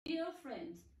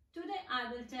friends, today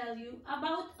I will tell you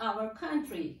about our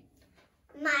country.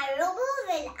 My robot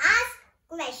will ask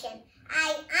question.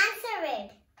 I answer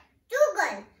it.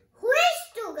 Tuggle. Who is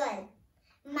Tuggle?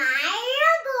 My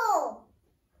robot.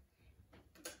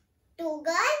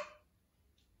 Tuggle?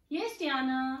 Yes,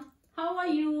 Tiana. How are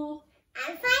you?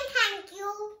 I'm fine, thank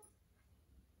you.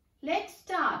 Let's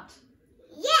start.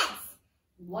 Yes.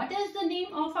 What is the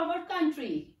name of our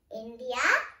country? India.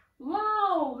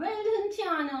 Wow, well done,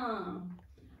 Tiana.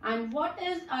 And what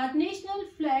is our national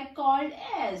flag called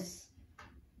as?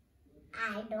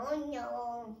 I don't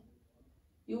know.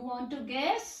 You want to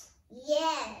guess?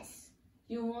 Yes.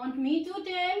 You want me to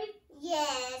tell?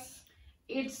 Yes.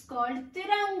 It's called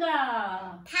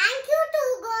Tiranga. Thank you,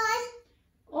 Tuggle.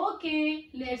 Okay,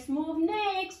 let's move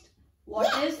next.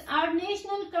 What is our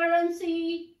national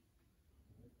currency?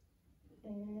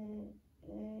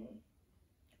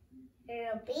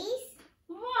 Rupees.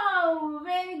 Wow,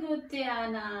 very good,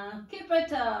 Tiana. Keep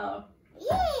it up.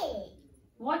 Yay.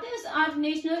 What is our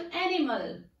national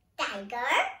animal?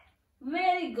 Tiger.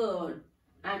 Very good.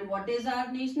 And what is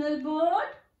our national bird?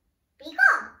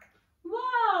 Peacock.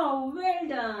 Wow, well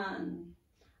done.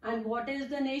 And what is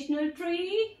the national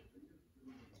tree?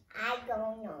 I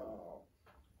don't know.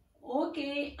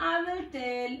 Okay, I will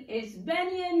tell. It's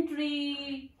banyan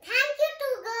tree. Thank you,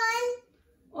 Tuggle.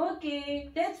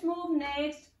 Okay, let's move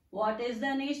next. What is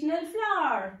the national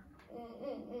flower?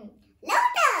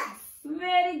 Lotus.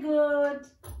 Very good.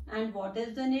 And what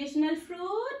is the national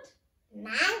fruit?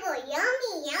 Mango.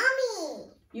 Yummy,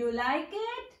 yummy. You like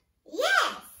it?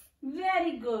 Yes.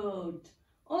 Very good.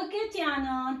 Okay,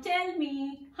 Tiana, tell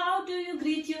me, how do you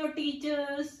greet your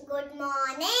teachers? Good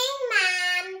morning,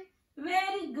 ma'am.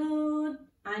 Very good.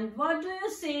 And what do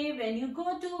you say when you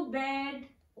go to bed?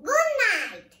 Good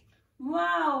night.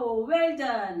 Wow, well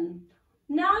done.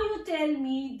 Now you tell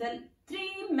me the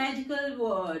 3 magical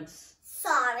words.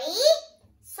 Sorry,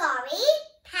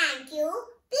 thank you,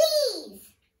 please.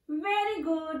 Very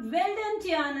good. Well done,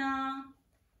 Tiana.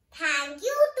 Thank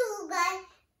you, Tuggle.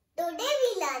 Today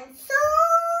we learned so